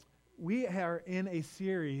We are in a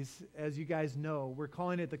series, as you guys know. We're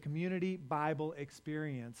calling it the Community Bible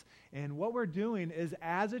Experience. And what we're doing is,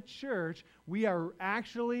 as a church, we are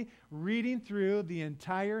actually reading through the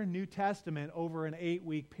entire New Testament over an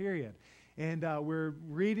 8-week period. And we're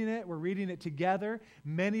reading it together.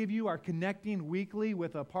 Many of you are connecting weekly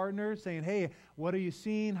with a partner saying, hey, what are you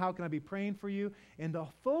seeing? How can I be praying for you? And the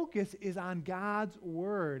focus is on God's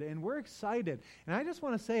Word, and we're excited. And I just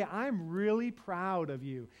want to say I'm really proud of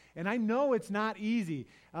you. And I know it's not easy.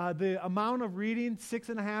 The amount of reading,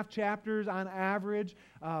 6.5 chapters on average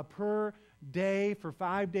per day for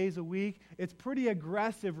 5 days a week. It's pretty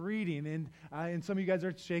aggressive reading, and some of you guys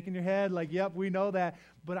are shaking your head like, yep, we know that.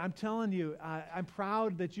 But I'm telling you, I'm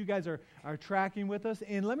proud that you guys are tracking with us.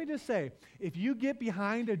 And let me just say, if you get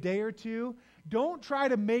behind a day or two, don't try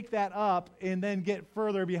to make that up and then get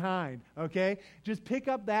further behind, okay? Just pick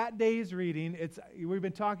up that day's reading. We've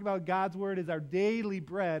been talking about God's Word is our daily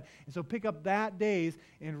bread, and so pick up that day's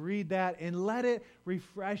and read that and let it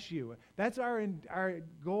refresh you. That's our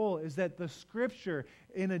goal, is that the Scripture,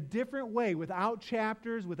 in a different way, without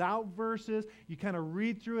chapters, without verses, you kind of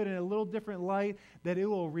read through it in a little different light, that it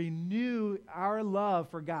will renew our love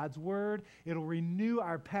for God's Word. It'll renew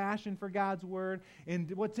our passion for God's Word.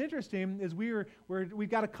 And what's interesting is we've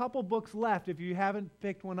got a couple books left. If you haven't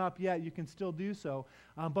picked one up yet, you can still do so.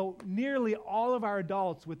 But nearly all of our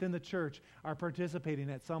adults within the church are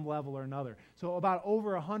participating at some level or another. So about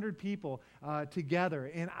over 100 people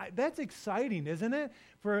together. And that's exciting, isn't it?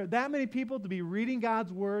 For that many people to be reading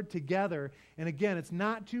God's Word together. And again, it's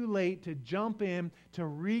not too late to jump in, to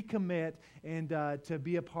recommit, and to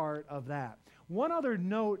be a part of that. One other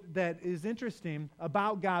note that is interesting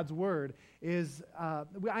about God's Word is,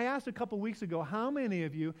 I asked a couple weeks ago, how many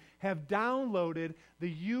of you have downloaded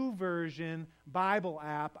the YouVersion Bible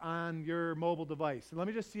app on your mobile device? Let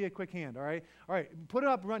me just see a quick hand, all right? All right, put it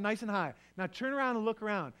up nice and high. Now turn around and look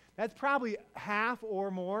around. That's probably half or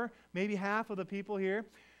more, maybe half of the people here.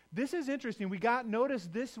 This is interesting. We got notice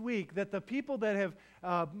this week that the people that have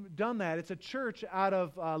done that, it's a church out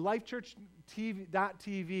of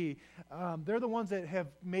LifeChurch.tv. They're the ones that have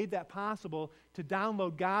made that possible to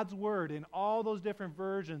download God's Word in all those different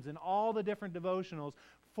versions and all the different devotionals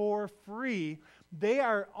for free. They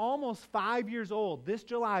are almost 5 years old. This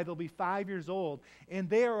July, they'll be 5 years old. And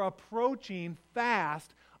they are approaching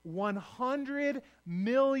fast 100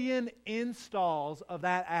 million installs of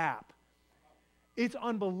that app. It's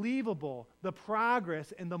unbelievable, the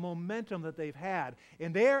progress and the momentum that they've had.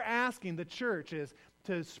 And they're asking the churches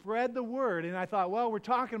to spread the word. And I thought, well, we're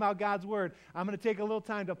talking about God's Word. I'm going to take a little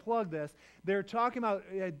time to plug this. They're talking about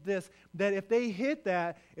this, that if they hit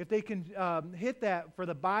that, if they can hit that for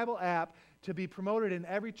the Bible app to be promoted in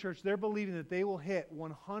every church, they're believing that they will hit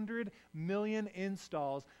 100 million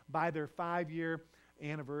installs by their 5-year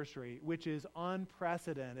anniversary, which is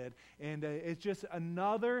unprecedented. And it's just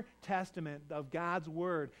another testament of God's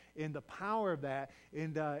Word and the power of that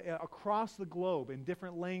and across the globe in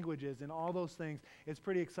different languages and all those things. It's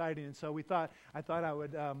pretty exciting. And so I thought I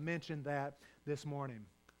would mention that this morning.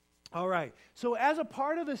 All right. So as a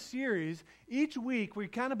part of the series, each week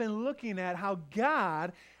we've kind of been looking at how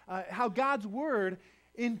God's Word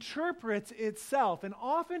interprets itself, and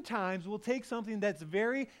oftentimes we'll take something that's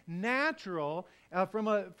very natural from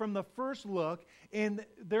the first look, and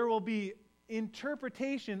there will be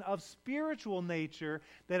interpretation of spiritual nature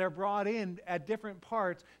that are brought in at different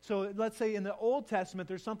parts. So let's say in the Old Testament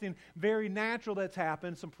there's something very natural that's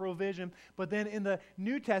happened, some provision, but then in the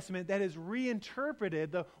New Testament that is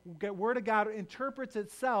reinterpreted. The Word of God interprets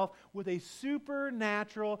itself with a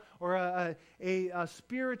supernatural or a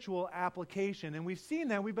spiritual application. And we've seen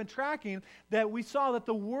that, we've been tracking that. We saw that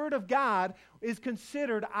the Word of God is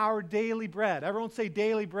considered our daily bread. Everyone say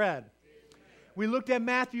daily bread. We looked at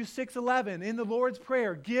Matthew 6:11 in the Lord's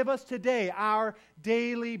Prayer. Give us today our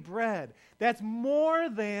daily bread. That's more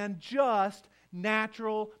than just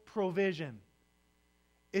natural provision.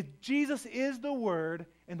 Jesus is the Word,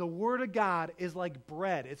 and the Word of God is like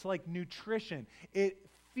bread. It's like nutrition. It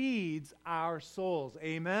feeds our souls.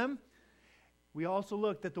 Amen? We also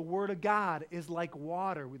looked at the Word of God is like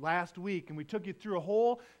water last week, and we took you through a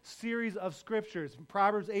whole series of scriptures.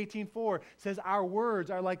 Proverbs 18:4 says our words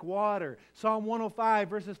are like water. Psalm 105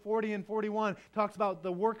 verses 40 and 41 talks about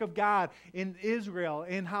the work of God in Israel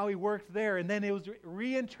and how He worked there, and then it was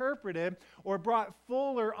reinterpreted or brought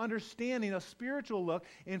fuller understanding, a spiritual look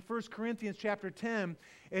in 1 Corinthians chapter 10.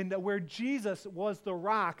 and where Jesus was the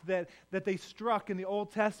rock that they struck in the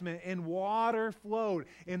Old Testament, and water flowed.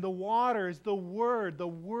 And the water is the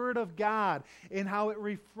Word of God, and how it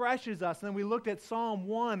refreshes us. And then we looked at Psalm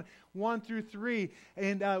 1 through 3,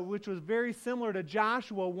 and which was very similar to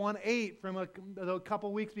Joshua 1:8 from a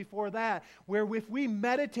couple weeks before that, where if we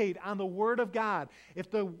meditate on the Word of God, if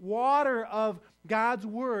the water of God's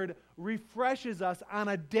Word refreshes us on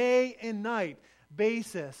a day and night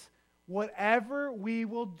basis, whatever we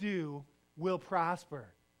will do will prosper.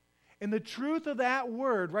 And the truth of that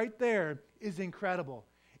word right there is incredible.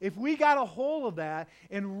 If we got a hold of that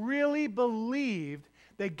and really believed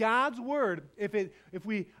that God's Word, if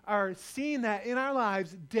we are seeing that in our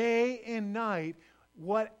lives day and night,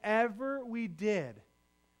 whatever we did,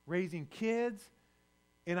 raising kids,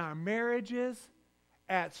 in our marriages,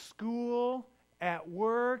 at school, at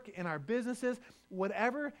work, in our businesses,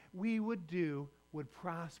 whatever we would do would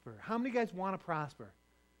prosper. How many guys want to prosper?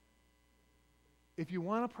 If you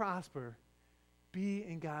want to prosper, be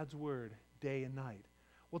in God's Word day and night.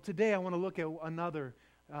 Well, today I want to look at another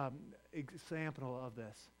example of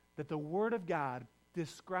this, that the Word of God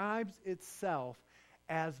describes itself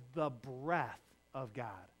as the breath of God.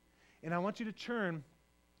 And I want you to turn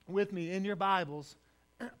with me in your Bibles,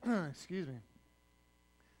 excuse me,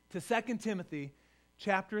 to 2 Timothy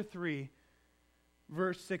chapter 3,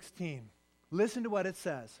 verse 16. Listen to what it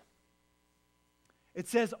says. It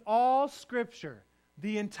says, all Scripture,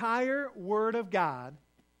 the entire Word of God,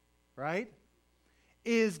 right,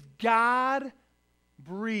 is God-breathed.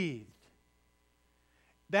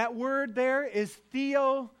 That word there is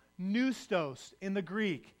theopneustos in the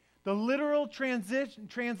Greek. The literal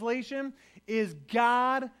translation is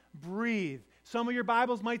God-breathed. Some of your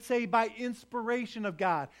Bibles might say by inspiration of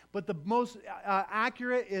God, but the most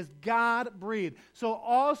accurate is God-breathed. So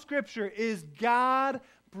all Scripture is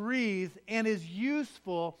God-breathed and is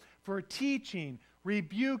useful for teaching,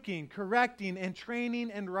 rebuking, correcting, and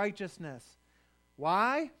training in righteousness.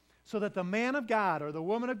 Why? So that the man of God or the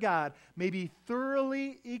woman of God may be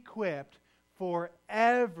thoroughly equipped for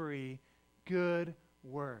every good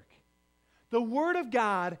work. The Word of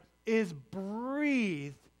God is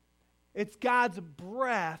breathed. It's God's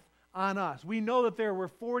breath on us. We know that there were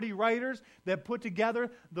 40 writers that put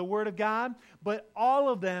together the Word of God, but all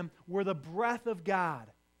of them were the breath of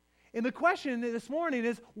God. And the question this morning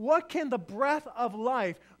is, what can the breath of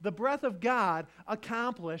life, the breath of God,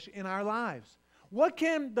 accomplish in our lives? What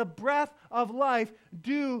can the breath of life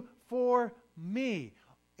do for me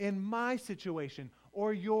in my situation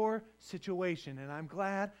or your situation? And I'm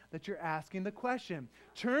glad that you're asking the question.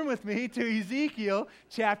 Turn with me to Ezekiel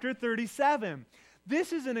chapter 37.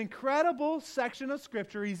 This is an incredible section of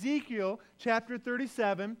Scripture, Ezekiel chapter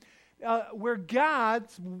 37, where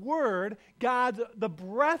God's Word, the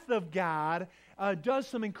breath of God, does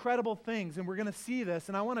some incredible things. And we're going to see this.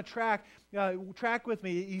 And I want to track with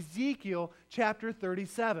me. Ezekiel chapter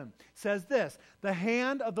 37 says this: the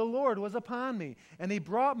hand of the Lord was upon me, and He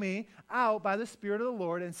brought me out by the Spirit of the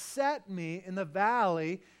Lord and set me in the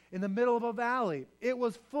valley, in the middle of a valley. It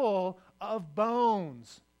was full of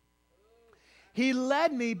bones. He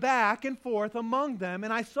led me back and forth among them,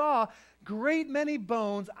 and I saw great many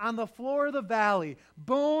bones on the floor of the valley,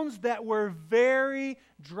 bones that were very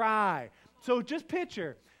dry. So just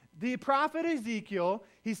picture, the prophet Ezekiel,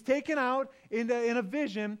 he's taken out in a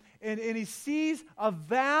vision, and he sees a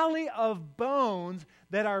valley of bones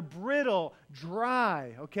that are brittle,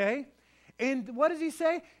 dry, okay? And what does he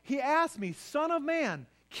say? He asked me, Son of man,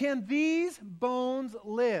 can these bones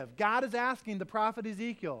live? God is asking the prophet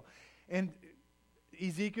Ezekiel. And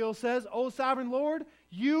Ezekiel says, O sovereign Lord,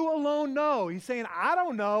 you alone know. He's saying, I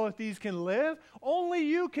don't know if these can live. Only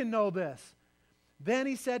you can know this. Then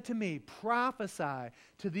he said to me, prophesy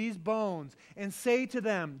to these bones and say to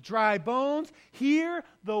them, dry bones, hear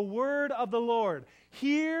the word of the Lord.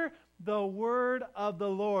 Hear the word of the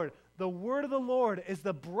Lord. The word of the Lord is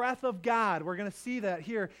the breath of God. We're going to see that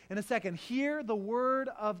here in a second. Hear the word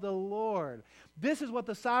of the Lord. This is what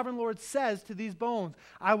the sovereign Lord says to these bones.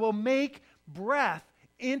 I will make breath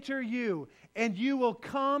enter you, and you will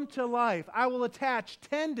come to life. I will attach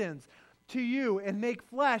tendons to you and make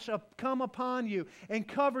flesh come upon you and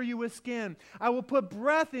cover you with skin. I will put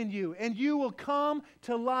breath in you, and you will come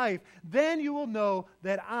to life. Then you will know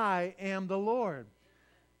that I am the Lord.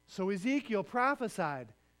 So Ezekiel prophesied,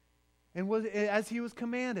 and as he was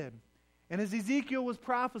commanded. And as Ezekiel was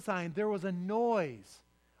prophesying, there was a noise,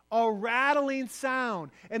 a rattling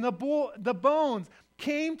sound, and the bones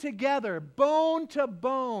came together, bone to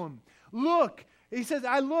bone. Look, he says,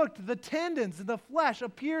 I looked, the tendons and the flesh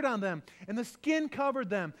appeared on them, and the skin covered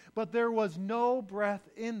them, but there was no breath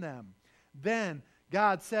in them. Then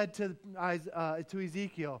God said to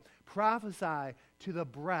Ezekiel, prophesy to the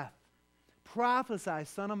breath. Prophesy,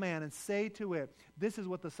 son of man, and say to it, this is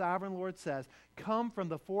what the sovereign Lord says, come from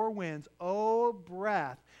the four winds, O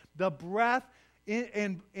breath, the breath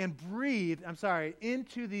and breathe,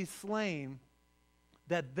 into these slain,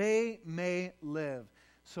 that they may live.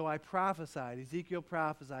 So I prophesied, Ezekiel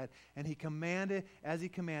prophesied, and he commanded, as he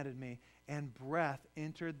commanded me, and breath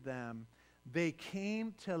entered them. They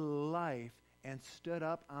came to life and stood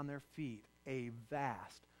up on their feet, a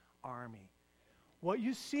vast army. What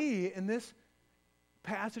you see in this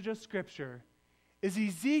passage of Scripture is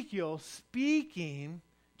Ezekiel speaking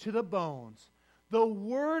to the bones. The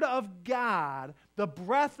Word of God, the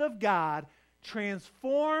breath of God,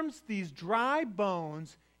 transforms these dry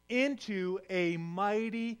bones into a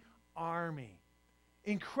mighty army.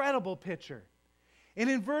 Incredible picture. And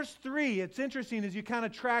in verse 3, it's interesting as you kind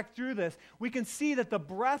of track through this, we can see that the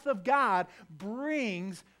breath of God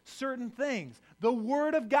brings certain things. The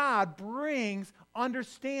Word of God brings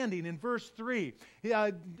understanding. In verse 3,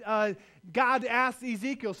 God asks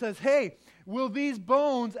Ezekiel, says, hey, will these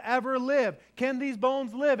bones ever live? Can these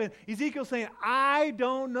bones live? And Ezekiel's saying, I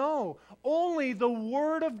don't know. Only the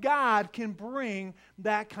Word of God can bring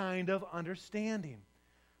that kind of understanding.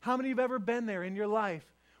 How many have ever been there in your life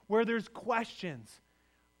where there's questions,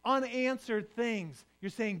 unanswered things? You're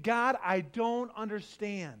saying, God, I don't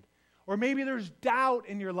understand. Or maybe there's doubt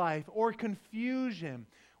in your life or confusion.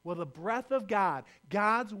 Well, the breath of God,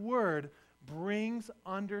 God's Word, brings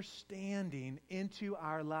understanding into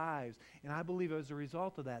our lives. And I believe as a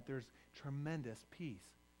result of that, there's tremendous peace.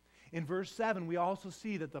 In verse 7, we also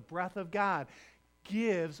see that the breath of God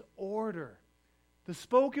gives order. The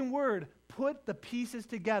spoken word put the pieces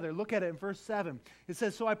together. Look at it in verse 7. It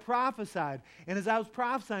says, so I prophesied, and as I was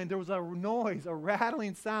prophesying, there was a noise, a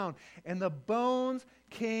rattling sound, and the bones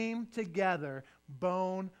came together,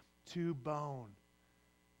 bone to bone.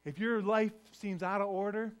 If your life seems out of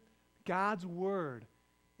order, God's word,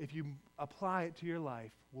 if you apply it to your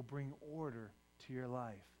life, will bring order to your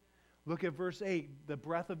life. Look at verse 8. The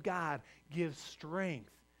breath of God gives strength.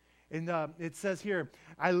 And it says here,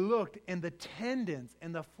 I looked, and the tendons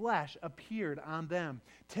and the flesh appeared on them.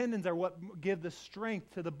 Tendons are what give the strength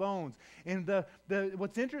to the bones. And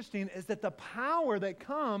what's interesting is that the power that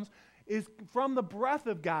comes is from the breath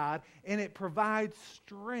of God, and it provides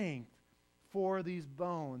strength for these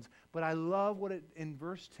bones. But I love what it, in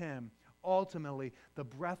verse 10, ultimately, the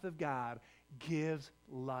breath of God gives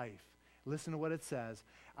life. Listen to what it says.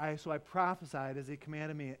 So I prophesied as he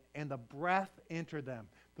commanded me, and the breath entered them.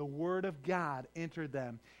 The word of God entered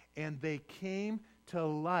them, and they came to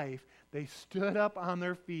life. They stood up on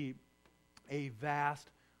their feet, a vast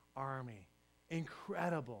army.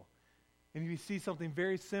 Incredible. And you see something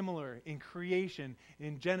very similar in creation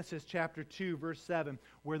in Genesis chapter 2, verse 7,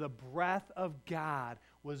 where the breath of God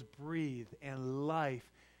was breathed and life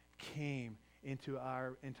came into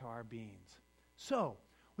our beings. So,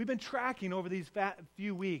 we've been tracking over these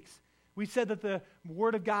few weeks. We said that the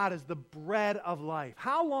Word of God is the bread of life.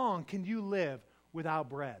 How long can you live without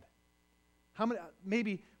bread? How many?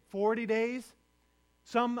 Maybe 40 days?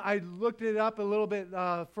 Some, I looked it up a little bit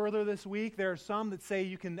further this week. There are some that say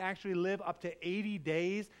you can actually live up to 80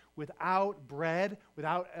 days without bread,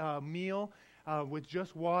 without a meal, with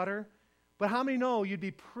just water. But how many know you'd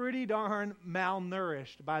be pretty darn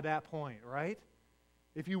malnourished by that point, right?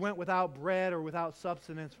 If you went without bread or without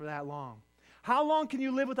sustenance for that long. How long can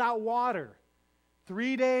you live without water?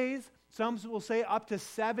 3 days? Some will say up to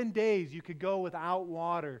 7 days you could go without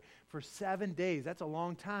water for 7 days. That's a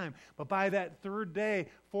long time. But by that third day,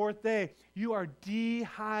 fourth day, you are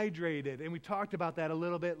dehydrated. And we talked about that a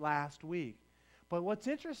little bit last week. But what's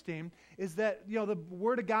interesting is that, the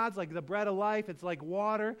Word of God's like the bread of life. It's like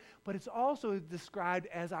water, but it's also described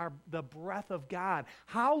as the breath of God.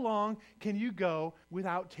 How long can you go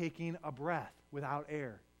without taking a breath, without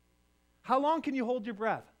air? How long can you hold your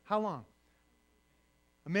breath? How long?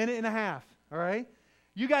 A minute and a half, all right?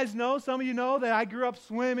 You guys know, some of you know that I grew up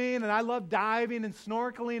swimming, and I love diving and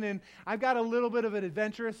snorkeling, and I've got a little bit of an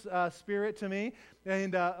adventurous spirit to me,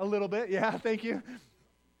 and a little bit, yeah, thank you.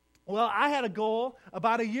 Well, I had a goal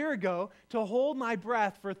about a year ago to hold my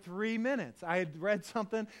breath for 3 minutes. I had read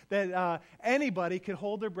something that anybody could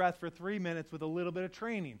hold their breath for 3 minutes with a little bit of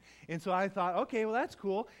training. And so I thought, okay, well, that's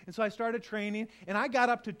cool. And so I started training, and I got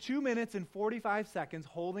up to 2 minutes and 45 seconds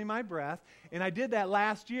holding my breath. And I did that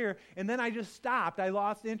last year, and then I just stopped. I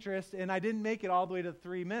lost interest, and I didn't make it all the way to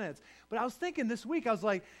 3 minutes. But I was thinking this week, I was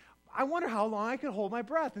like, I wonder how long I could hold my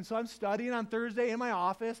breath. And so I'm studying on Thursday in my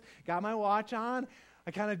office, got my watch on.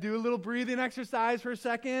 I kind of do a little breathing exercise for a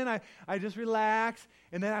second. I just relax,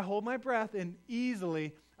 and then I hold my breath, and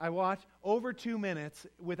easily I watch over 2 minutes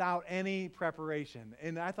without any preparation.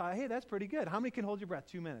 And I thought, hey, that's pretty good. How many can hold your breath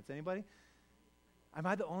 2 minutes? Anybody? Am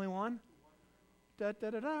I the only one? Da, da,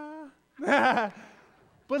 da, da.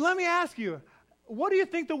 But let me ask you, what do you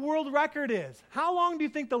think the world record is? How long do you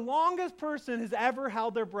think the longest person has ever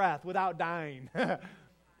held their breath without dying?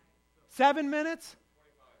 7 minutes?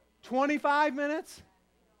 25 minutes?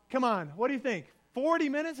 Come on, what do you think? 40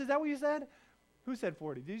 minutes? Is that what you said? Who said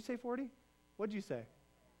 40? Did you say 40? What did you say?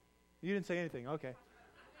 You didn't say anything. Okay.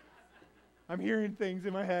 I'm hearing things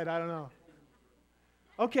in my head. I don't know.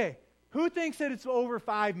 Okay. Who thinks that it's over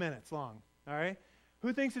 5 minutes long? All right.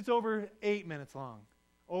 Who thinks it's over 8 minutes long?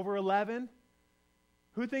 Over 11?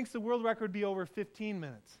 Who thinks the world record would be over 15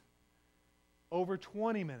 minutes? Over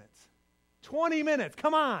 20 minutes? 20 minutes.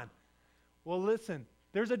 Come on. Well, listen.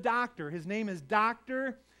 There's a doctor. His name is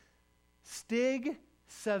Dr. Stig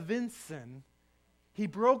Savinson. He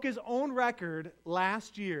broke his own record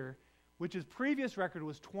last year, which his previous record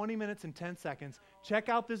was 20 minutes and 10 seconds. Check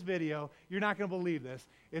out this video. You're not going to believe this.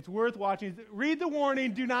 It's worth watching. Read the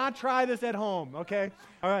warning. Do not try this at home, okay?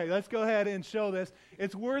 All right, let's go ahead and show this.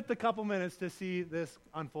 It's worth a couple minutes to see this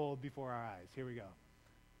unfold before our eyes. Here we go.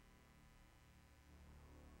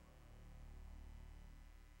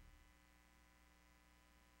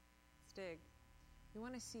 Stig, you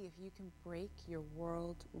want to see if you can break your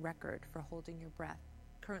world record for holding your breath.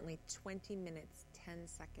 Currently 20 minutes, 10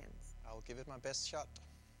 seconds. I'll give it my best shot.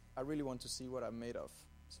 I really want to see what I'm made of,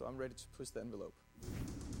 so I'm ready to push the envelope.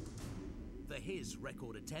 For his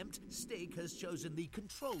record attempt, Stig has chosen the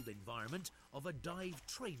controlled environment of a dive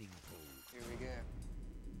training pool. Here we go.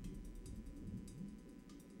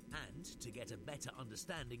 And to get a better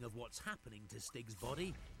understanding of what's happening to Stig's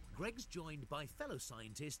body, Greg's joined by fellow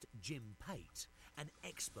scientist Jim Pate, an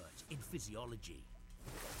expert in physiology.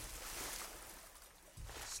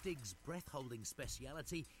 Stig's breath-holding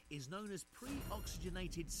speciality is known as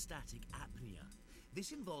pre-oxygenated static apnea.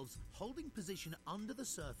 This involves holding position under the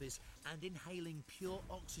surface and inhaling pure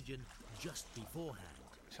oxygen just beforehand.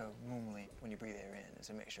 So normally when you breathe air in, it's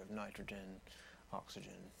a mixture of nitrogen,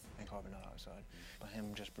 oxygen and carbon dioxide. By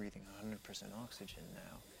him just breathing 100% oxygen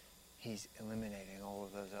now, he's eliminating all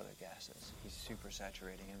of those other gases. He's super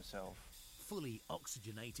saturating himself. Fully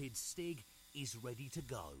oxygenated, Stig is ready to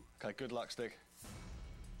go. Okay, good luck, Stig.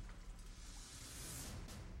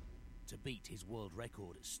 To beat his world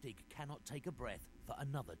record, Stig cannot take a breath for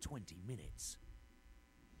another 20 minutes.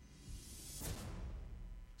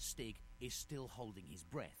 Stig is still holding his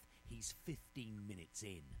breath. He's 15 minutes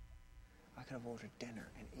in. I could have ordered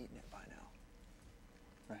dinner and eaten it by now.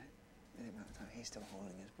 Right? In the amount of time he's still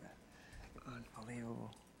holding his breath.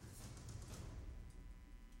 Unbelievable.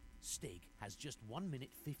 Stig has just 1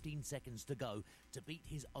 minute 15 seconds to go to beat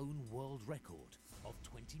his own world record of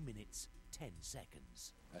 20 minutes 10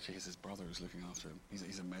 seconds. Actually, it's his brother who's looking after him.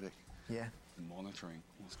 He's a medic. Yeah. And monitoring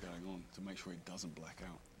what's going on to make sure he doesn't black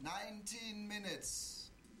out. 19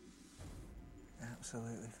 minutes.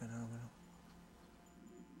 Absolutely phenomenal.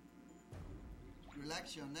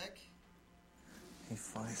 Relax your neck. He's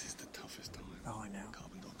fine. This is the toughest time. Oh, I know.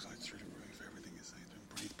 Carbon dioxide through the roof. Everything is saying to him,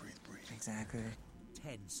 breathe, breathe, breathe. Exactly.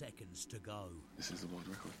 10 seconds to go. This is the world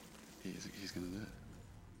record. He's going to do it.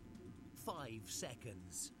 5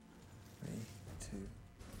 seconds. 3, 2.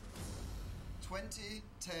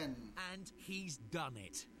 2010. And he's done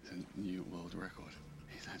it. It's a new world record.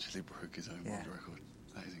 He's actually broke his own world record.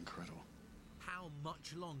 That is incredible. How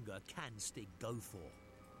much longer can Stig go for?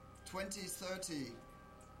 2030.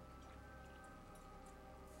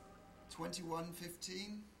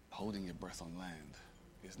 2115. Holding your breath on land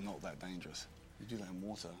is not that dangerous. You do that in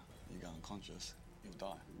water, you go unconscious, you'll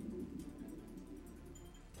die.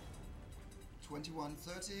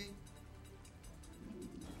 2130.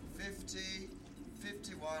 50.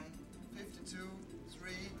 51. 52.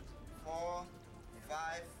 3. 4.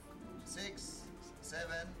 5. 6. 7.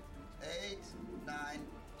 8. 9.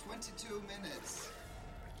 22 minutes.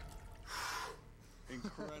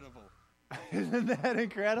 Incredible. Isn't that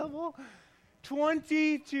incredible?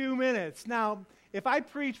 22 minutes. Now, if I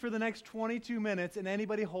preach for the next 22 minutes and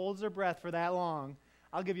anybody holds their breath for that long,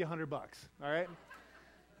 I'll give you $100, all right?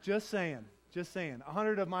 Just saying.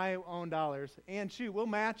 100 of my own dollars. And shoot, we'll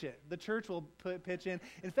match it. The church will pitch in.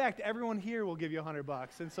 In fact, everyone here will give you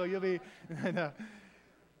 $100. And so you'll be,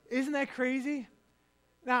 isn't that crazy?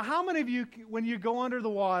 Now, how many of you, when you go under the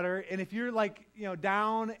water, and if you're like,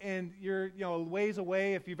 down and you're, ways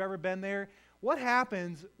away, if you've ever been there, what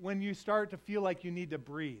happens when you start to feel like you need to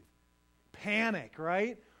breathe? Panic,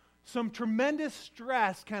 right? Some tremendous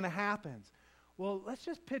stress kind of happens. Well, let's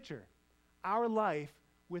just picture our life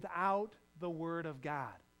without the Word of God.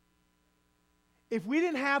 If we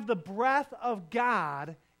didn't have the breath of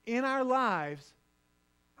God in our lives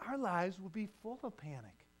would be full of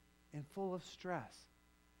panic and full of stress.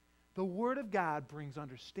 The Word of God brings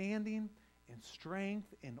understanding and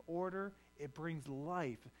strength and order. It brings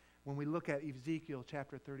life when we look at Ezekiel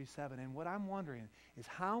chapter 37. And what I'm wondering is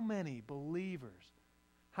how many believers,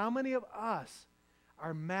 how many of us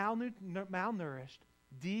are malnourished,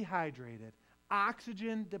 dehydrated,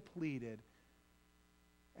 oxygen depleted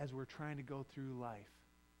as we're trying to go through life,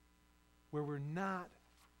 where we're not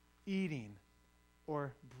eating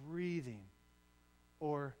or breathing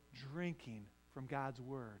or drinking from God's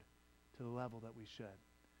Word to the level that we should.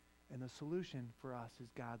 And the solution for us is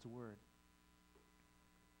God's Word.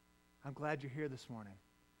 I'm glad you're here this morning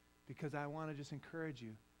because I want to just encourage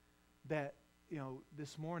you that,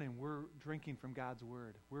 this morning we're drinking from God's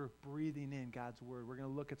Word. We're breathing in God's Word. We're going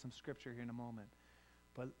to look at some scripture here in a moment.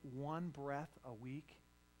 But one breath a week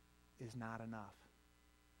is not enough.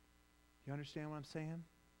 You understand what I'm saying?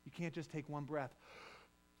 You can't just take one breath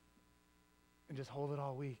and just hold it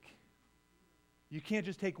all week. You can't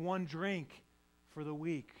just take one drink for the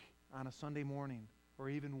week on a Sunday morning, or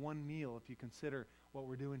even one meal if you consider what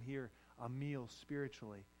we're doing here a meal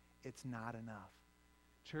spiritually. It's not enough.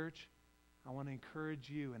 Church, I want to encourage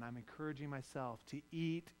you, and I'm encouraging myself, to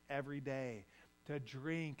eat every day, to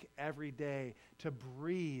drink every day, to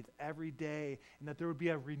breathe every day, and that there would be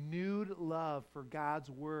a renewed love for God's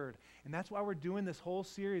Word. And that's why we're doing this whole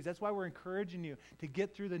series. That's why we're encouraging you to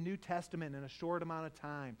get through the New Testament in a short amount of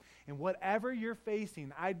time. And whatever you're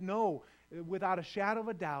facing, I know without a shadow of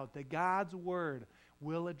a doubt that God's Word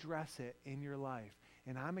will address it in your life.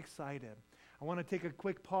 And I'm excited. I want to take a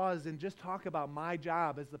quick pause and just talk about my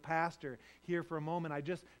job as the pastor here for a moment. I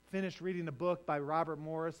just finished reading a book by Robert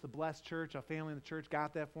Morris, The Blessed Church. A family in the church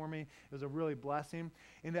got that for me. It was a really blessing.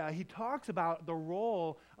 And he talks about the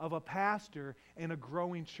role of a pastor in a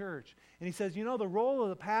growing church. And he says, the role of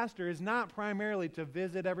the pastor is not primarily to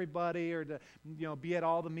visit everybody or to, be at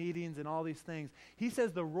all the meetings and all these things. He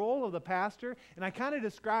says the role of the pastor, and I kind of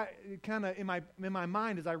describe, in my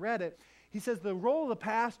mind as I read it, he says the role of the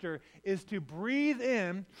pastor is to breathe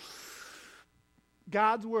in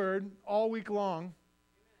God's Word all week long,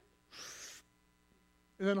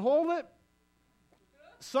 and then hold it.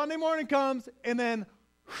 Sunday morning comes, and then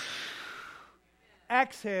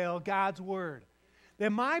exhale God's Word.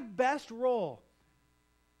 That my best role,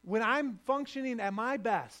 when I'm functioning at my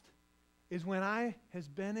best, is when I has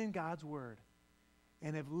been in God's Word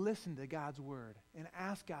and have listened to God's Word and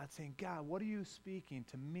asked God, saying, God, what are you speaking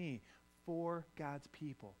to me for God's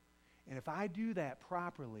people? And if I do that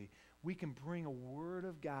properly, we can bring a Word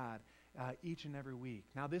of God each and every week.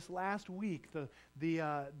 Now, this last week,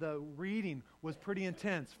 the reading was pretty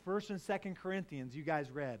intense. 1st and 2nd Corinthians, you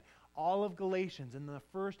guys read. All of Galatians and the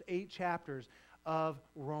first 8 chapters of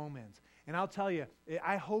Romans. And I'll tell you,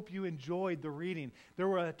 I hope you enjoyed the reading. There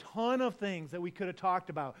were a ton of things that we could have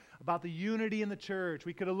talked about the unity in the church.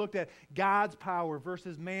 We could have looked at God's power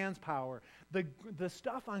versus man's power. The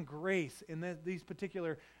stuff on grace in these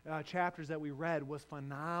particular chapters that we read was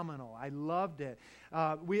phenomenal. I loved it.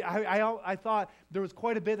 I thought there was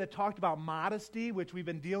quite a bit that talked about modesty, which we've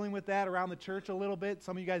been dealing with that around the church a little bit.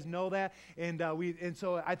 Some of you guys know that. And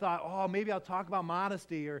so I thought, maybe I'll talk about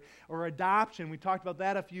modesty or adoption. We talked about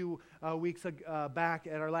that a few weeks back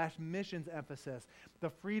at our last missions emphasis. The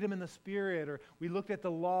freedom in the Spirit, or we looked at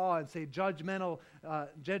the law and say judgmentalism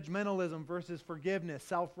versus forgiveness,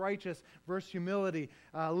 self-righteous versus humility,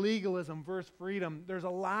 legalism versus freedom. There's a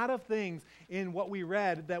lot of things in what we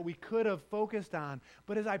read that we could have focused on.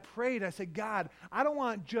 But as I prayed, I said, God, I don't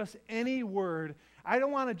want just any word. I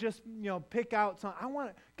don't want to just pick out some. I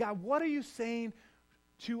want God, what are you saying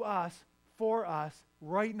to us, for us,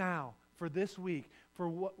 right now, for this week? For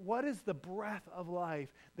what is the breath of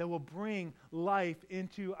life that will bring life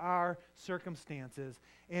into our circumstances?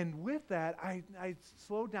 And with that, I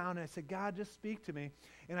slowed down and I said, God, just speak to me.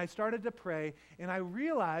 And I started to pray, and I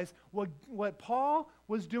realized what Paul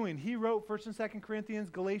was doing. He wrote 1st and 2nd Corinthians,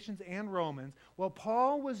 Galatians, and Romans. What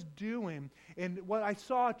Paul was doing, and what I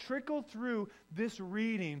saw trickle through this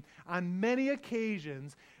reading on many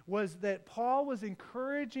occasions, was that Paul was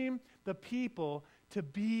encouraging the people to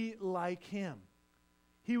be like him.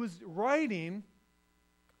 He was writing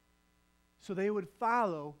so they would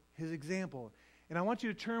follow his example. And I want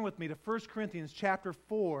you to turn with me to 1 Corinthians chapter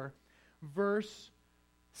 4, verse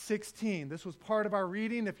 16. This was part of our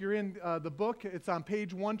reading. If you're in the book, it's on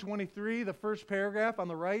page 123, the first paragraph on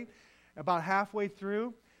the right, about halfway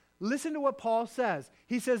through. Listen to what Paul says.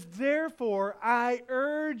 He says, therefore, I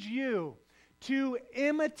urge you to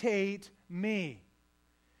imitate me.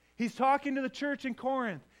 He's talking to the church in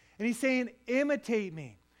Corinth, and he's saying, imitate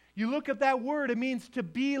me. You look at that word, it means to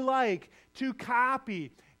be like, to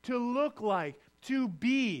copy, to look like, to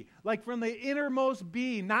be, like from the innermost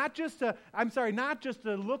being, not just to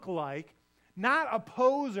look like, not a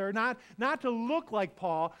poser, not to look like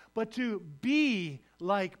Paul, but to be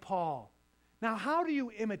like Paul. Now, how do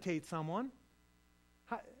you imitate someone?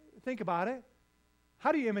 Think about it.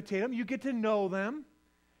 How do you imitate them? You get to know them,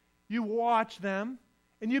 you watch them,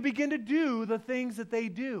 and you begin to do the things that they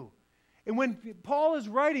do. And when Paul is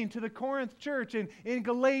writing to the Corinth church in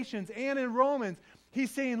Galatians and in Romans,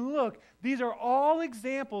 he's saying, look, these are all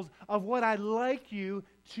examples of what I'd like you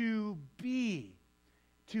to be,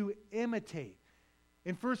 to imitate.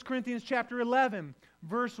 In 1 Corinthians chapter 11,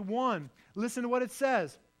 verse 1, listen to what it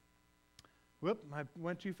says. Whoop, I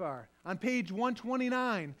went too far. On page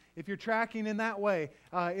 129, if you're tracking in that way,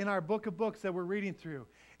 in our book of books that we're reading through,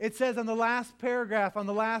 it says on the last paragraph, on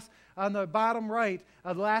the bottom right,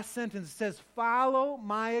 the last sentence, it says, follow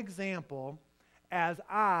my example as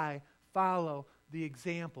I follow the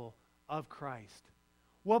example of Christ.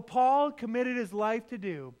 What Paul committed his life to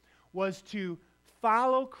do was to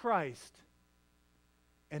follow Christ.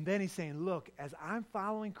 And then he's saying, look, as I'm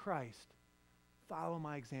following Christ, follow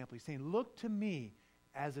my example. He's saying, look to me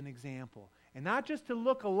as an example. And not just to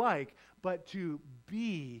look alike, but to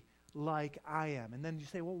be like I am. And then you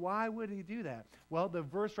say, well, why would he do that? Well, the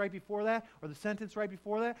verse right before that, or the sentence right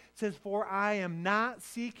before that, says, for I am not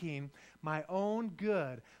seeking my own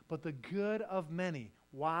good, but the good of many.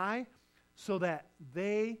 Why? So that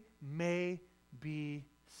they may be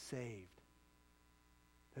saved.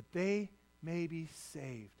 That they may be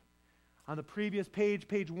saved. On the previous page,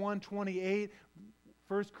 page 128,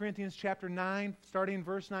 1 Corinthians chapter 9, starting in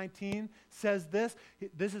verse 19, says this.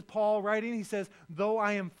 This is Paul writing. He says, though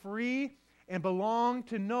I am free and belong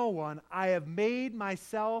to no one, I have made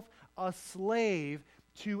myself a slave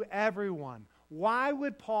to everyone. Why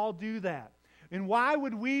would Paul do that? And why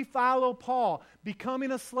would we follow Paul,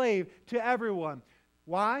 becoming a slave to everyone?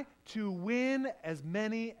 Why? To win as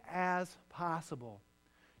many as possible.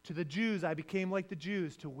 To the Jews, I became like the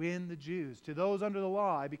Jews to win the Jews. To those under the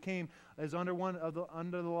law, I became as under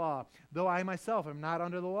the law, though I myself am not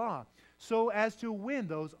under the law, so as to win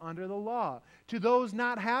those under the law. To those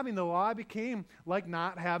not having the law, I became like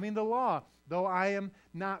not having the law, though I am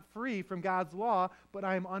not free from God's law, but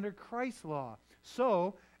I am under Christ's law,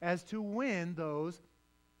 so as to win those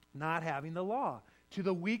not having the law. To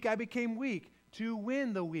the weak I became weak, to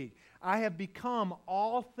win the weak. I have become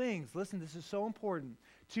all things. Listen, this is so important.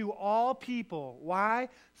 To all people. Why?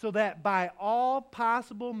 So that by all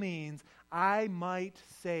possible means I might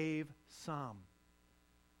save some.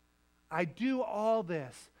 I do all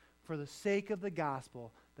this for the sake of the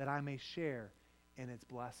gospel, that I may share in its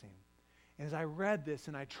blessing. And as I read this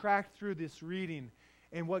and I tracked through this reading,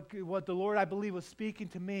 and what the Lord, I believe, was speaking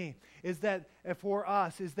to me is that for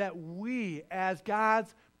us, is that we as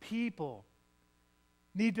God's people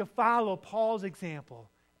need to follow Paul's example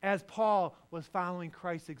as Paul was following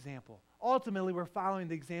Christ's example. Ultimately, we're following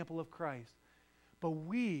the example of Christ. But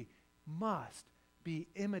we must be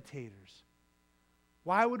imitators.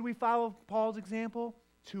 Why would we follow Paul's example?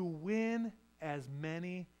 To win as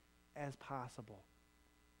many as possible.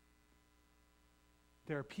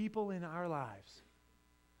 There are people in our lives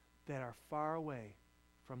that are far away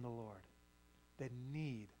from the Lord that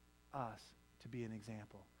need us to be an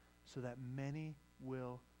example so that many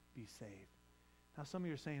will be saved. Now, some of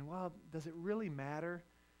you are saying, well, does it really matter?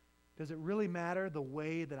 Does it really matter the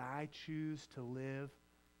way that I choose to live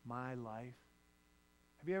my life?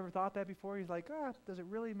 Have you ever thought that before? He's like, does it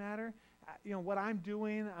really matter? What I'm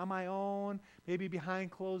doing on my own, maybe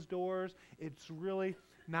behind closed doors, it's really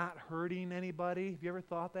not hurting anybody. Have you ever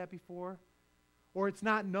thought that before? Or it's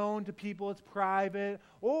not known to people, it's private.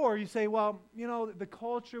 Or you say, well, the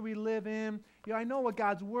culture we live in, I know what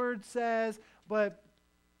God's Word says, but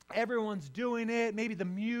everyone's doing it. Maybe the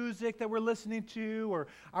music that we're listening to, or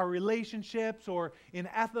our relationships, or in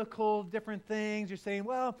ethical different things. You're saying,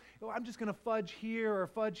 well, I'm just going to fudge here or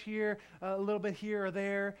fudge here, a little bit here or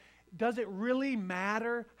there. Does it really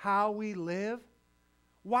matter how we live?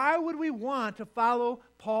 Why would we want to follow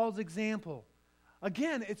Paul's example?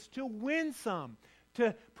 Again, it's to win some,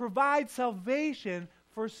 to provide salvation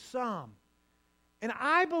for some. And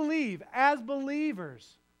I believe, as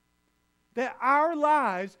believers, that our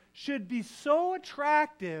lives should be so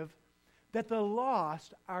attractive that the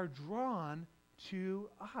lost are drawn to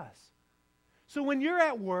us. So when you're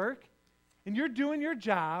at work and you're doing your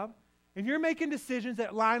job and you're making decisions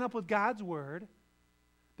that line up with God's Word,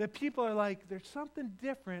 that people are like, there's something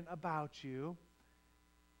different about you,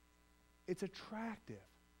 it's attractive.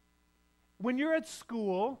 When you're at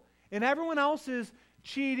school and everyone else is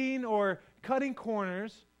cheating or cutting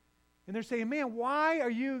corners, and they're saying, man, why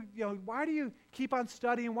do you keep on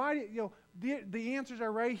studying? Why do you, the answers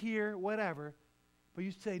are right here, whatever. But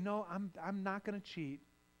you say, no, I'm not going to cheat.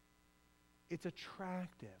 It's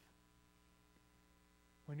attractive.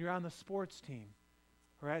 When you're on the sports team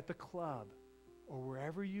or at the club or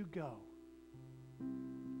wherever you go,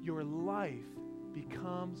 your life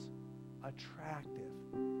becomes attractive.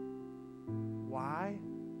 Why?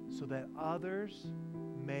 So that others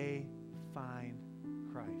may find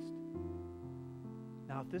Christ.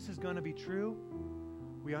 Now, if this is going to be true,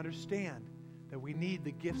 we understand that we need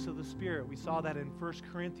the gifts of the Spirit. We saw that in 1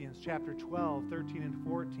 Corinthians chapter 12, 13, and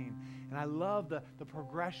 14. And I love the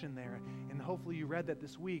progression there. And hopefully you read that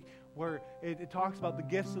this week, where it talks about the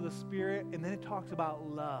gifts of the Spirit, and then it talks about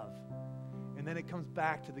love. And then it comes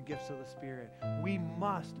back to the gifts of the Spirit. We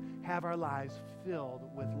must have our lives filled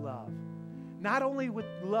with love. Not only with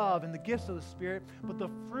love and the gifts of the Spirit, but the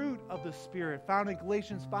fruit of the Spirit, found in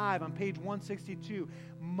Galatians 5 on page 162,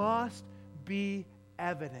 must be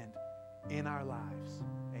evident in our lives.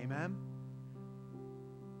 Amen?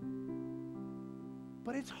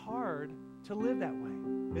 But it's hard to live that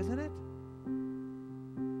way, isn't it?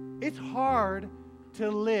 It's hard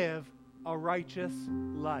to live a righteous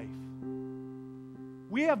life.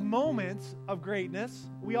 We have moments of greatness.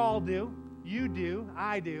 We all do. You do.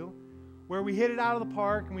 I do. Where we hit it out of the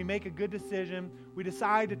park and we make a good decision. We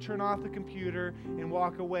decide to turn off the computer and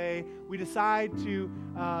walk away. We decide to,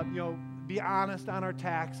 be honest on our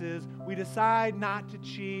taxes. We decide not to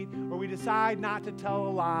cheat, or we decide not to tell a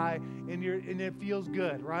lie, and it feels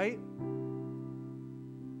good, right?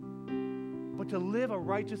 But to live a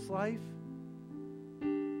righteous life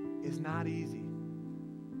is not easy.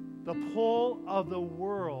 The pull of the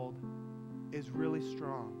world is really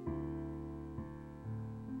strong.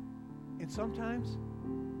 And sometimes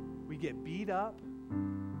we get beat up,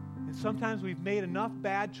 and sometimes we've made enough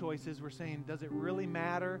bad choices, we're saying, does it really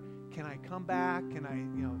matter? Can I come back?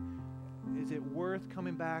 Is it worth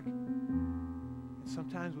coming back? And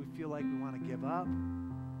sometimes we feel like we want to give up,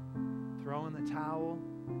 throw in the towel,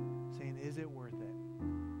 saying, is it worth it?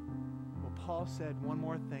 Well, Paul said one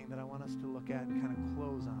more thing that I want us to look at and kind of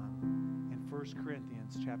close on in 1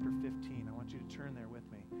 Corinthians chapter 15. I want you to turn there with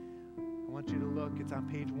me. I want you to look. It's on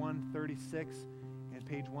page 136 and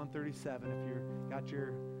page 137 if you've got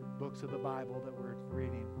your books of the Bible that we're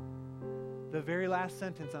reading. The very last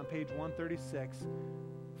sentence on page 136,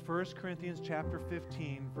 1 Corinthians chapter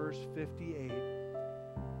 15, verse 58.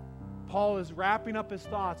 Paul is wrapping up his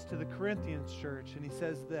thoughts to the Corinthians church, and he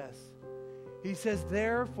says this. He says,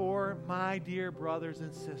 therefore, my dear brothers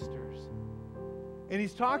and sisters. And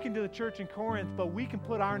he's talking to the church in Corinth, but we can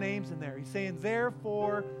put our names in there. He's saying,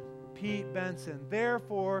 therefore, Pete Benson.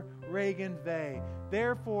 Therefore, Reagan Vay.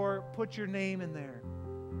 Therefore, put your name in there.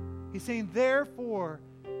 He's saying, therefore,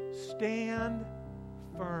 stand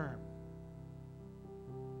firm.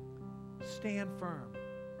 Stand firm.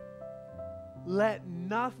 Let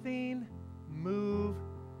nothing move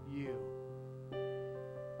you.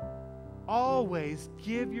 Always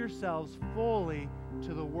give yourselves fully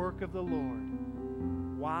to the work of the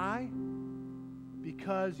Lord. Why?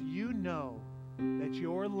 Because you know that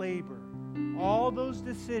your labor, all those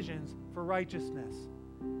decisions for righteousness,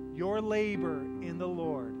 your labor in the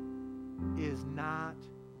Lord is not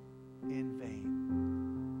in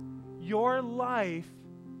vain. Your life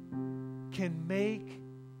can make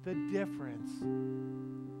the difference.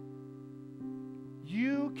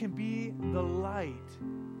 You can be the light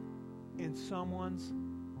in someone's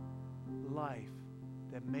life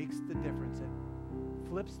that makes the difference. It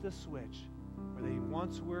flips the switch where they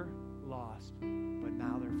once were lost, but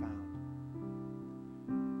now they're found.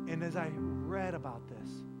 And as I read about this,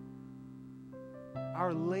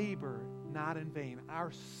 our labor not in vain, our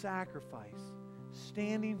sacrifice,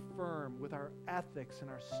 standing firm with our ethics and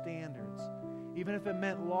our standards, even if it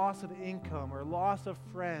meant loss of income or loss of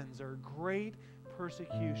friends or great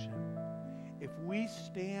persecution, if we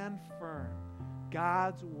stand firm,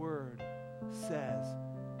 God's word says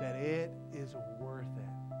that it is worth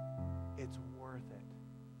it. It's worth it.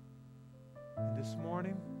 And this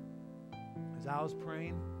morning, as I was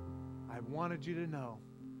praying, I wanted you to know,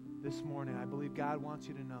 this morning, I believe God wants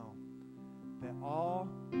you to know that all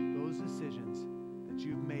those decisions that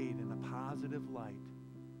you've made in a positive light,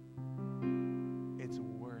 it's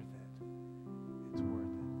worth it. It's worth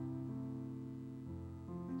it.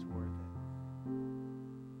 It's worth it.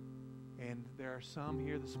 And there are some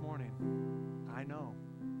here this morning, I know,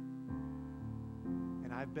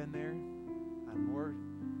 And I've been there on more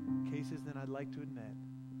cases than I'd like to admit,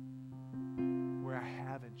 where I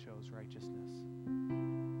haven't chose righteousness,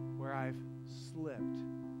 where I've slipped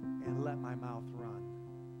and let my mouth run,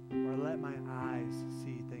 or let my eyes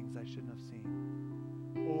see things I shouldn't have seen,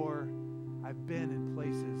 or I've been in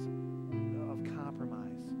places of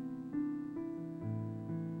compromise.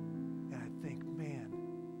 And I think, man,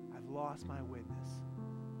 I've lost my witness.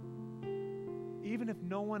 Even if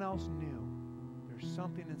no one else knew, there's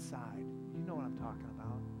something inside, you know what I'm talking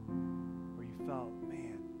about, where you felt,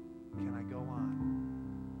 man, can I go on?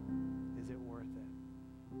 Is it worth it?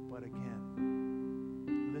 But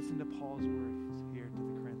again, listen to Paul's words here to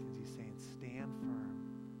the Corinthians. He's saying, stand firm.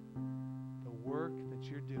 The work that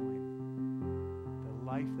you're doing, the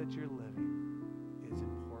life that you're living is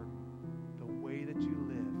important. The way that you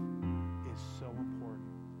live is so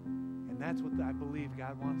important. And that's what I believe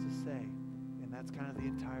God wants to say. And that's kind of the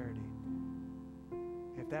entirety.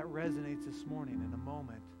 If that resonates this morning, in a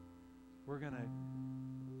moment, we're going to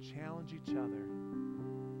challenge each other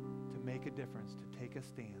to make a difference, to take a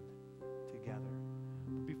stand together.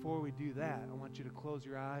 But before we do that, I want you to close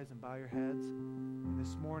your eyes and bow your heads. And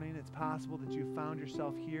this morning, it's possible that you found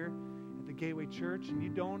yourself here at the Gateway Church and you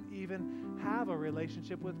don't even have a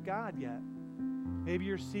relationship with God yet. Maybe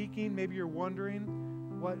you're seeking, maybe you're wondering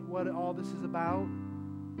what all this is about,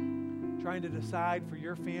 trying to decide for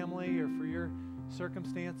your family or for your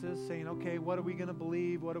circumstances, saying, okay, what are we going to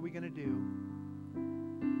believe? What are we going to do?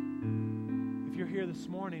 If you're here this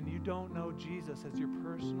morning, you don't know Jesus as your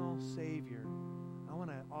personal Savior, I want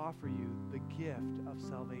to offer you the gift of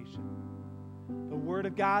salvation. The Word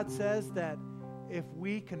of God says that if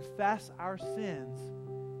we confess our sins,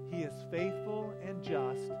 He is faithful and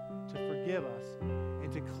just to forgive us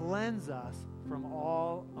and to cleanse us from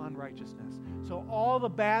all unrighteousness. So all the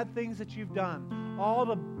bad things that you've done, all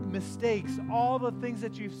the mistakes, all the things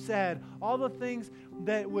that you've said, all the things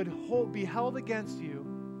that would be held against you,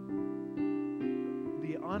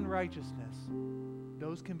 the unrighteousness,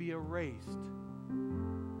 those can be erased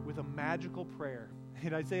with a magical prayer.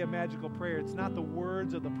 And I say a magical prayer, it's not the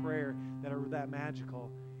words of the prayer that are that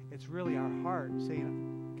magical. It's really our heart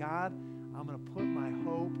saying, God, I'm going to put my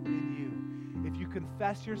hope in you. If you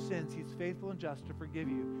confess your sins, He's faithful and just to forgive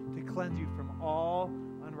you, to cleanse you from all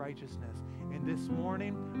unrighteousness. And this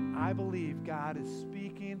morning, I believe God is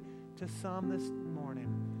speaking to some this morning,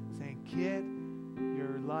 saying, get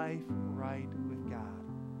your life right with God.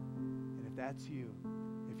 And if that's you,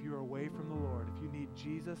 if you're away from the Lord, if you need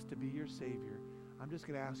Jesus to be your Savior, I'm just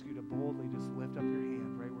going to ask you to boldly just lift up your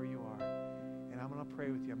hand right where you are. And I'm going to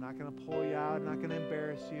pray with you. I'm not going to pull you out. I'm not going to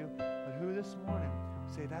embarrass you. But who this morning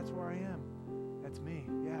say, that's where I am. That's me.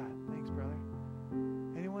 Yeah, thanks, brother.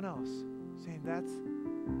 Anyone else saying, that's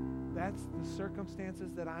the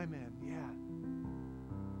circumstances that I'm in. Yeah.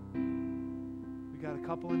 We got a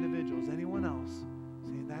couple individuals. Anyone else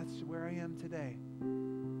saying, that's where I am today.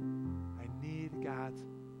 I need God's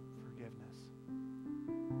forgiveness.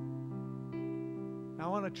 Now I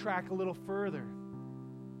want to track a little further.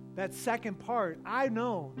 That second part, I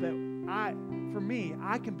know that for me,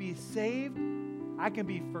 I can be saved, I can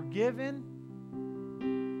be forgiven,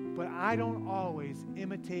 but I don't always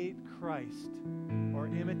imitate Christ or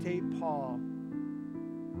imitate Paul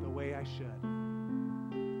the way I should.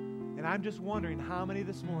 And I'm just wondering how many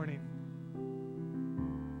this morning,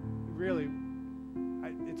 really,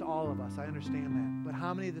 it's all of us, I understand that, but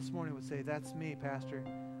how many this morning would say, that's me, Pastor,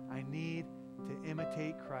 I need to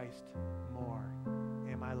imitate Christ more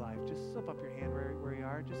in my life. Just slip up your hand where you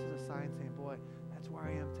are, just as a sign saying, boy, that's where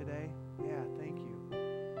I am today. Yeah, thank you.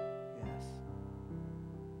 Yes.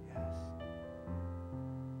 Yes.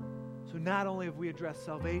 So not only have we addressed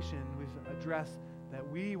salvation, we've addressed that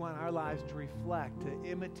we want our lives to reflect, to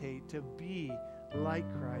imitate, to be like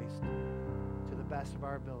Christ to the best of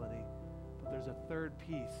our ability. But there's a third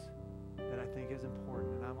piece that I think is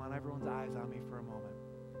important, and I want everyone's eyes on me for a moment.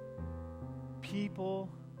 People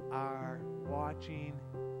are watching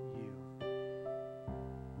you.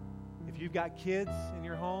 If you've got kids in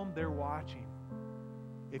your home, they're watching.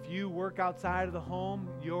 If you work outside of the home,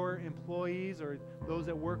 your employees or those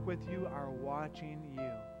that work with you are watching you.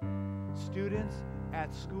 Students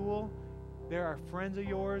at school, there are friends of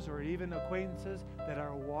yours or even acquaintances that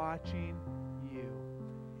are watching you.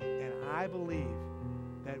 And I believe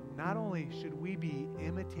that not only should we be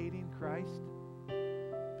imitating Christ,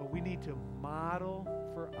 but we need to model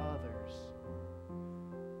for others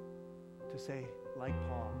to say, like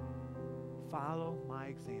Paul, follow my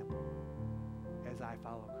example as I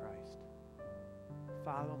follow Christ.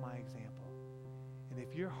 Follow my example. And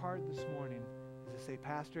if your heart this morning is to say,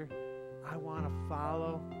 Pastor, I want to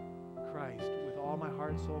follow Christ with all my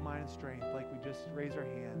heart, soul, mind, and strength, like we just raised our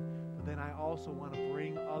hand. But then I also want to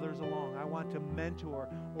bring others along. I want to mentor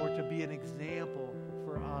or to be an example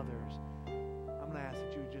for others. I'm going to ask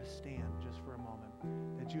that you would just stand just for a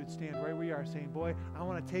moment. That you would stand right where you are saying, boy, I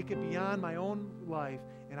want to take it beyond my own life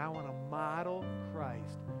and I want to model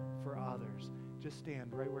Christ for others. Just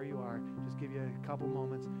stand right where you are. Just give you a couple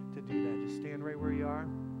moments to do that. Just stand right where you are.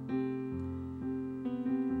 Amen.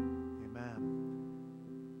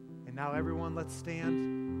 And now everyone, let's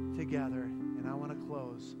stand together. And I want to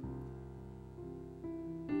close.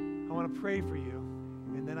 I want to pray for you.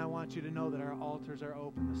 And then I want you to know that our altars are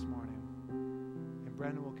open this morning. And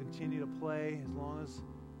Brendan will continue to play as long as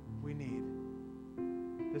we need.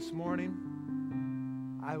 This morning,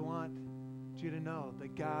 I want you to know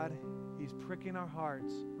that God, He's pricking our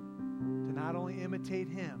hearts to not only imitate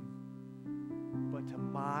Him, but to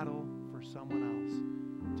model for someone else,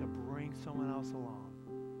 to bring someone else along.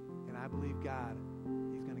 And I believe God,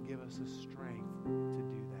 He's going to give us the strength to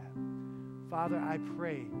do that. Father, I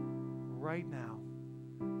pray right now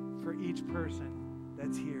for each person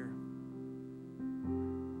that's here.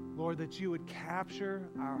 Lord, that you would capture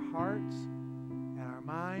our hearts and our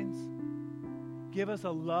minds. Give us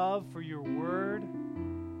a love for your word.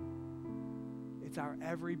 It's our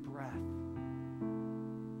every breath.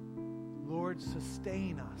 Lord,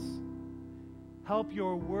 sustain us. Help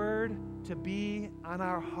your word to be on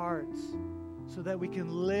our hearts so that we can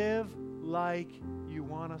live like you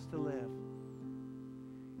want us to live.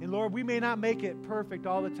 And Lord, we may not make it perfect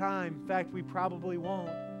all the time. In fact, we probably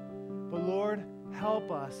won't. But Lord,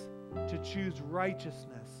 help us to choose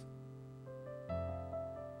righteousness.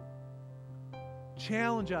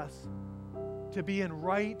 Challenge us to be in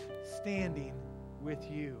right standing with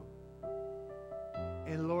you.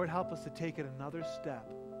 And Lord, help us to take it another step.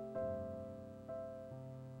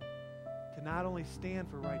 To not only stand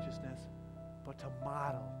for righteousness, but to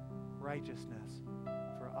model righteousness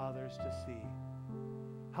for others to see.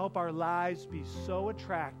 Help our lives be so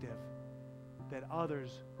attractive that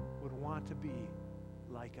others would want to be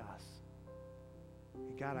like us.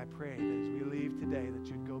 And God, I pray that as we leave today, that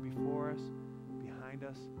you'd go before us, behind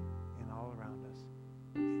us, and all around us.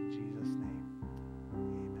 In Jesus' name,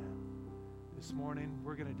 amen. This morning,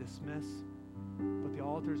 we're going to dismiss, but the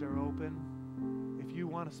altars are open. If you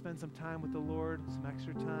want to spend some time with the Lord, some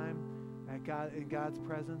extra time in God's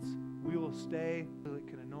presence, we will stay. It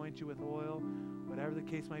can anoint you with oil, whatever the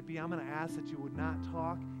case might be. I'm going to ask that you would not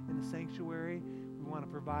talk in the sanctuary. We want to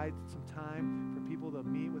provide some time for people to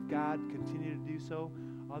meet with God, continue to do so.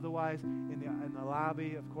 Otherwise, in the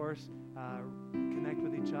lobby, of course, connect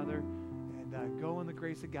with each other and go in the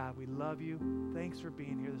grace of God. We love you. Thanks for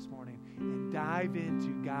being here this morning. And dive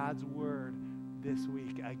into God's Word this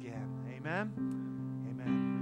week again. Amen? Amen.